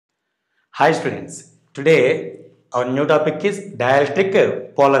Hi students, today our new topic is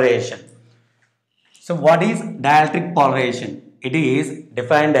dielectric polarization. So what is dielectric polarization? It is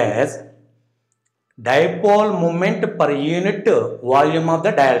defined as dipole moment per unit volume of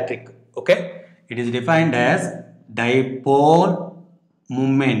the dielectric. Okay, it is defined as dipole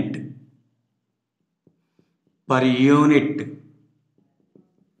moment per unit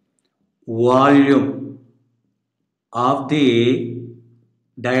volume of the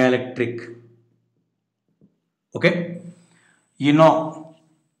dielectric. Okay, you know,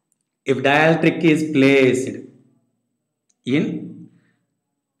 if dielectric is placed in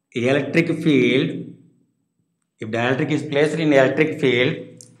electric field,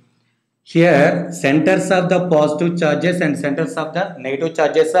 here centers of the positive charges and centers of the negative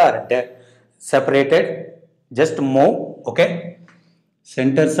charges are separated. Just move. Okay,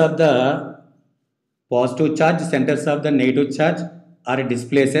 centers of the positive charge, centers of the negative charge are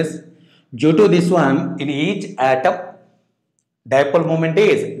displaces. Due to this one, in each atom, dipole moment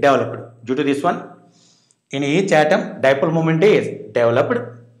is developed. Due to this one, in each atom, dipole moment is developed.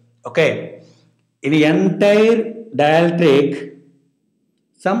 Okay, in the entire dielectric,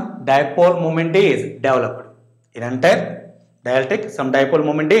 some dipole moment is developed. In entire dielectric, some dipole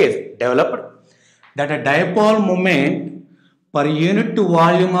moment is developed. That a dipole moment per unit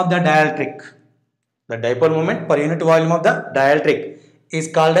volume of the dielectric. The dipole moment per unit volume of the dielectric is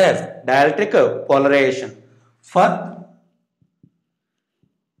called as dielectric polarization. For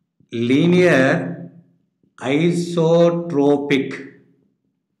linear isotropic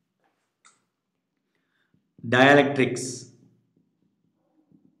dielectrics.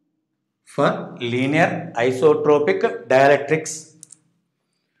 For linear isotropic dielectrics,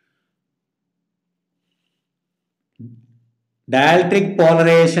 dielectric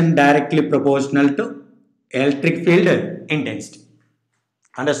polarization directly proportional to electric field intensity.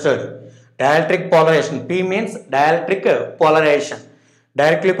 Understood? Dielectric polarization, P means dielectric polarization,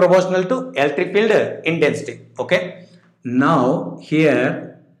 directly proportional to electric field intensity. Okay. Now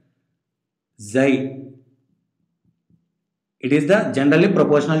here Xi, it is the generally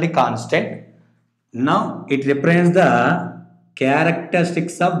proportionality constant. Now it represents the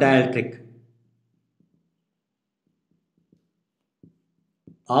characteristics of dielectric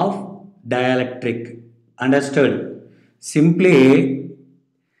Understood? Simply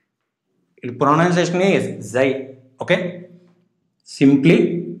its pronunciation is Xi. Okay,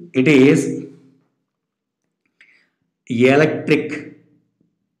 simply it is electric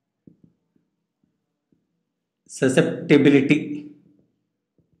susceptibility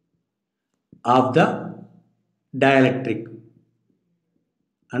of the dielectric.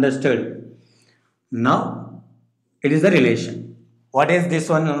 Understood? Now it is the relation. What is this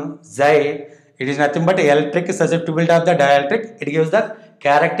one? Xi. It is nothing but electric susceptibility of the dielectric. It gives the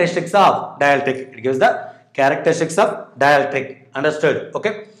characteristics of dielectric. Understood?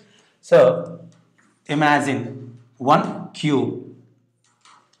 Okay. So imagine one cube.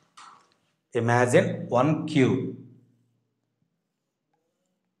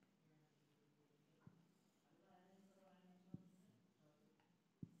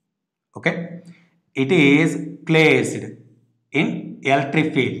 Okay. It is placed in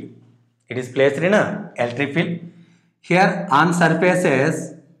electric field. Here on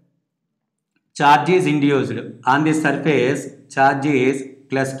surfaces, charge is induced. On this surface, charge is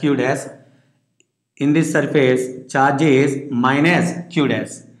plus q dash. In this surface, charge is minus q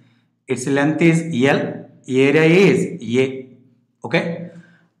dash. Its length is L, area is A. Okay.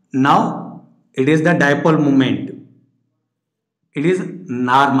 Now, it is the dipole moment. It is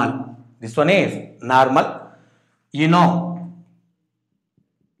normal. This one is normal. You know,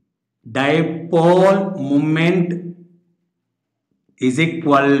 dipole moment is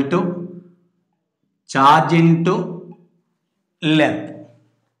equal to charge into length.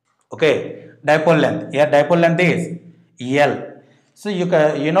 Okay, dipole length. Here dipole length is L. So you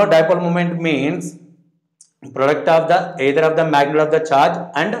know dipole moment means product of the either of the magnitude of the charge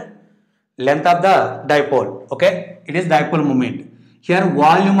and length of the dipole. Okay, it is dipole moment. Here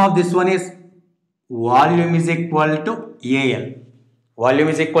volume of this one is equal to AL.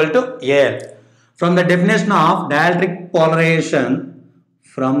 From the definition of dielectric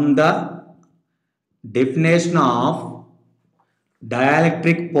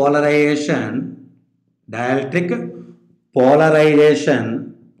polarization, dielectric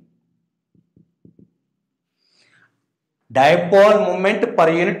polarization, dipole moment per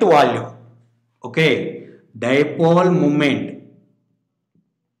unit volume. Okay, dipole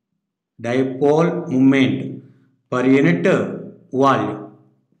moment per unit volume.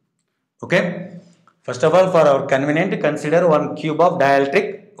 Okay, first of all, for our convenience, consider one cube of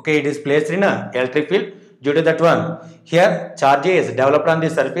dielectric. Okay, it is placed in a electric field. Due to that one, here charge is developed on the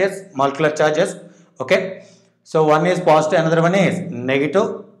surface, molecular charges. Okay, so one is positive, another one is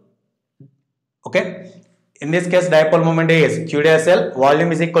negative. Okay, in this case, dipole moment is Q dash L,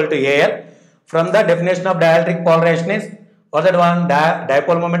 volume is equal to AL. From the definition of dielectric polarization is what that one,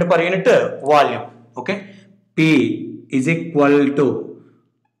 dipole moment per unit volume. Okay, P is equal to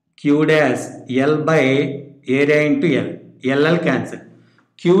Q dash L by area into L. LL cancel.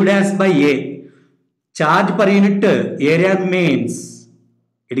 Q dash by A. Charge per unit area means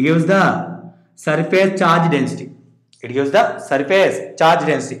it gives the surface charge density. It gives the surface charge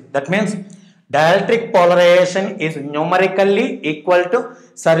density. That means dielectric polarization is numerically equal to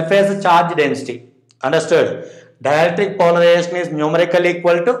surface charge density. Understood? Dielectric polarization is numerically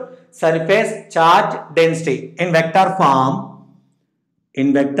equal to surface charge density. In vector form,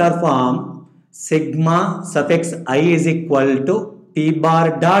 sigma suffix I is equal to P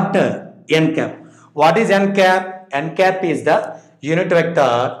bar dot n cap. What is n cap? N cap is the unit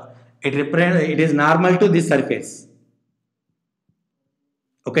vector. It is normal to this surface.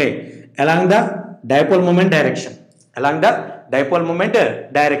 Okay, along the dipole moment direction.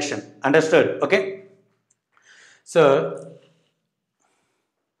 Understood? Okay. So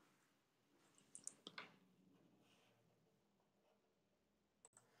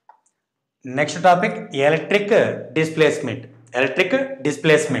next topic, electric displacement.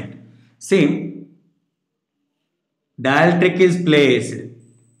 See, dielectric is placed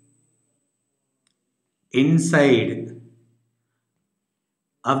inside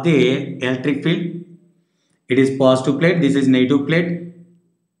of the electric field. It is positive plate, this is negative plate.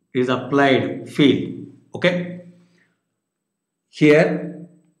 It is applied field. Okay. Here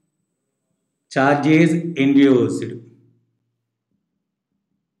charge is induced.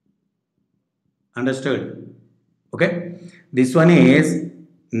 Understood? Okay. This one is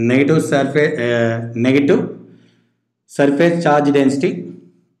negative surface charge density.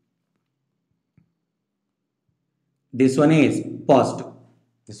 This one is positive.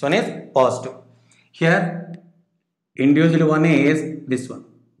 Here induced one is this one.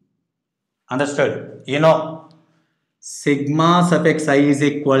 Understood? You know, sigma suffix I is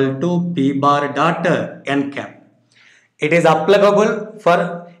equal to P bar dot n cap. It is applicable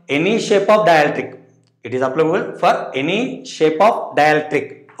for any shape of dielectric.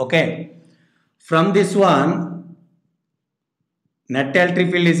 Okay. From this one, net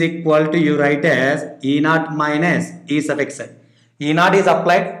electric field is equal to, you write as E naught minus E suffix I. E naught is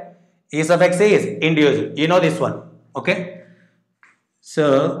applied, E suffix I is induced. You know this one. Okay.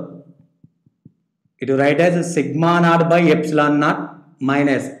 So it will write as sigma naught by epsilon naught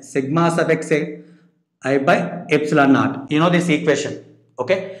minus sigma suffix I by epsilon naught. You know this equation.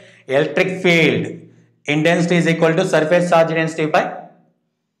 Okay. Electric field intensity is equal to surface charge density by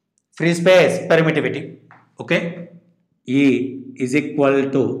free space permittivity. Okay. E is equal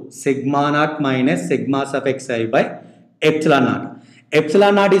to sigma naught minus sigma suffix I by epsilon naught.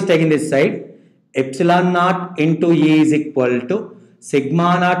 Epsilon naught is taken this side. Epsilon naught into E is equal to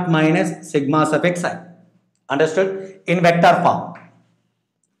sigma naught minus sigma suffix I. Understood? In vector form,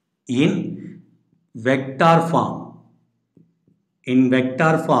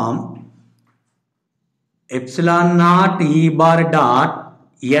 epsilon naught E bar dot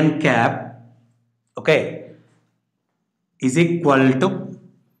n cap, okay, is equal to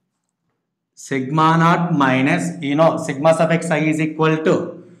sigma naught minus, you know, sigma suffix I is equal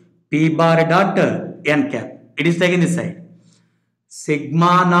to P bar dot n cap. It is taken this side.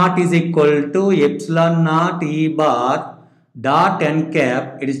 Sigma naught is equal to epsilon naught E bar dot n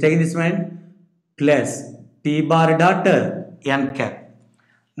cap. It is taken this one plus P bar dot n cap.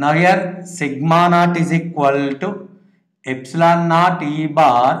 Now here sigma naught is equal to epsilon naught E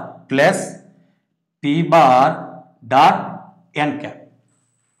bar plus P bar dot n cap.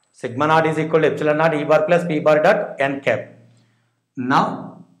 Sigma naught is equal to epsilon naught E bar plus P bar dot n cap.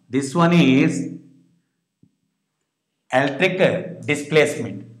 Now this one is electric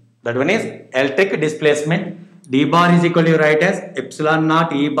displacement. That one is electric displacement. D bar is equal to, write as epsilon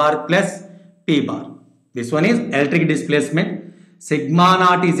naught E bar plus P bar. This one is electric displacement. Sigma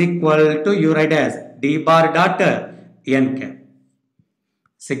naught is equal to, you write as D bar dot n cap.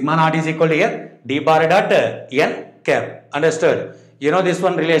 Sigma naught is equal to here D bar dot n cap. Understood? You know this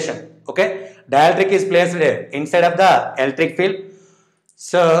one relation. Okay. Dielectric is placed inside of the electric field.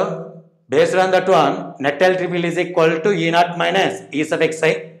 So based on that one, net electric field is equal to E naught minus E suffix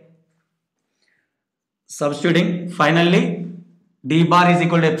I. Substituting, finally D bar is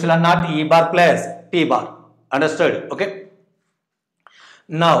equal to epsilon naught E bar plus P bar. Understood? Okay.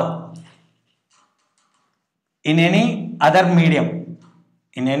 Now, in any other medium,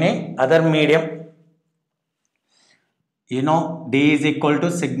 in any other medium, you know, D is equal to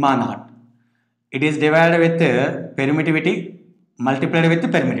sigma naught. It is divided with permittivity multiplied with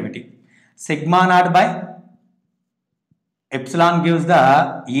permittivity. Sigma naught by epsilon gives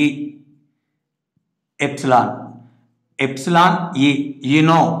the E. Epsilon E, you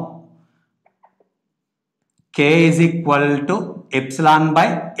know, K is equal to epsilon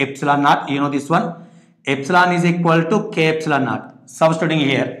by epsilon naught, you know this one. Epsilon is equal to K epsilon naught. Substituting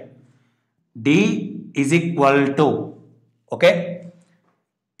here, D is equal to, okay,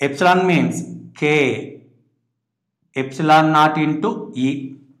 epsilon means K epsilon naught into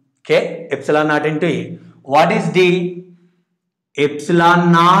E. K epsilon naught into E. What is D?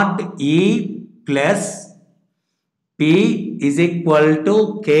 Epsilon naught E plus P is equal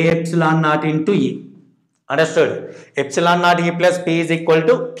to K epsilon naught into E. Understood? Epsilon naught E plus P is equal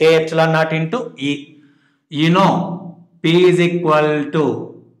to K epsilon naught into E. You know, P is equal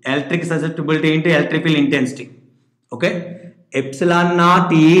to electric susceptibility into electric field intensity. Okay? Epsilon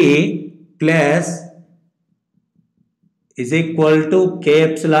naught E plus is equal to K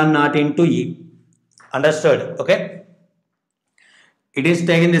epsilon naught into E. Understood? Okay? It is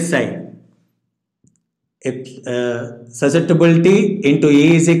taken this side. Susceptibility into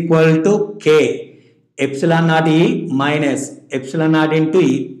E is equal to K epsilon naught E minus epsilon naught into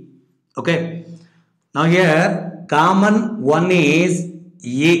E. Okay. Now here common one is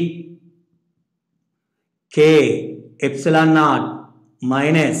E. K epsilon naught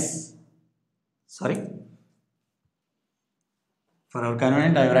minus, sorry, for our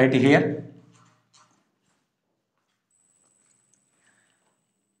convenience I write here,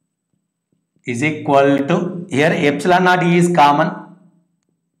 is equal to, here epsilon naught E is common,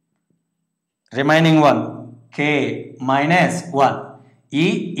 remaining one K minus 1,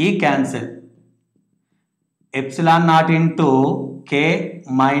 E cancel, epsilon naught into K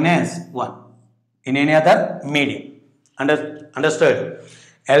minus 1 in any other medium. Understood?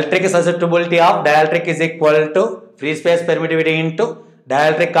 Electric susceptibility of dielectric is equal to free space permittivity into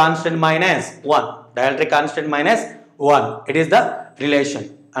dielectric constant minus 1. Dielectric constant minus 1. It is the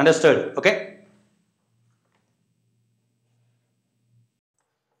relation. Understood? Okay.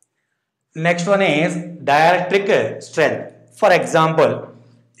 Next one is dielectric strength. For example,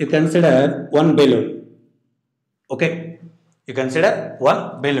 you consider one balloon. Okay. You consider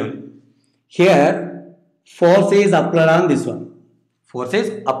one balloon. Here, force is applied on this one. Force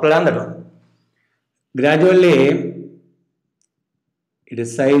is applied on that one. Gradually,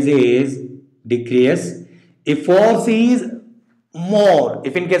 its size is decrease. If force is more,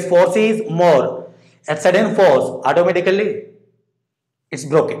 if in case force is more, at certain force, automatically it's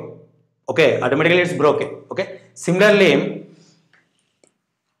broken. Okay, automatically it's broken. Okay. Similarly,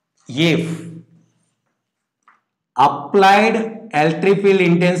 if applied electric field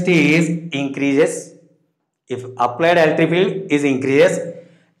intensity is increases, if applied electric field is increases,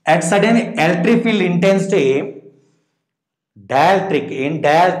 at certain electric field intensity,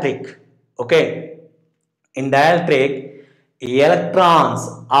 dielectric, okay, in dielectric, electrons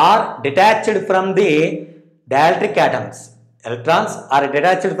are detached from the dielectric atoms. Electrons are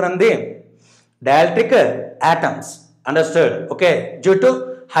detached from the dielectric atoms. Understood? Okay, due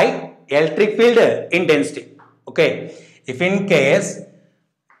to high electric field intensity. Okay, if in case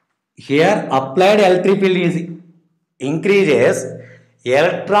here applied electric field is increases,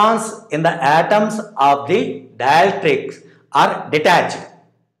 electrons in the atoms of the dielectrics are detached.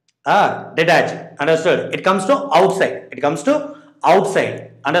 Understood? It comes to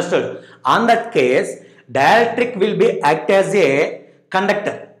outside. Understood? On that case, dielectric will be act as a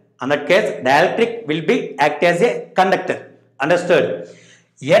conductor. Understood?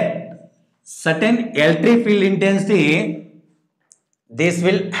 Yet certain electric field intensity, this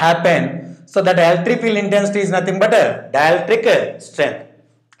will happen. So that electric field intensity is nothing but a dielectric strength.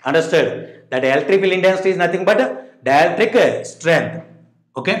 Understood? That electric field intensity is nothing but a dielectric strength.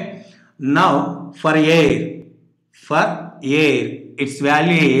 Okay. Now for air, its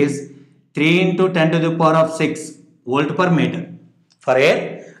value is 3 into 10 to the power of 6 volt per meter. For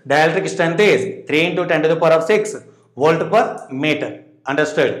air, dielectric strength is 3 into 10 to the power of 6 volt per meter.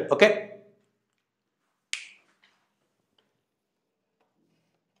 Understood? Okay.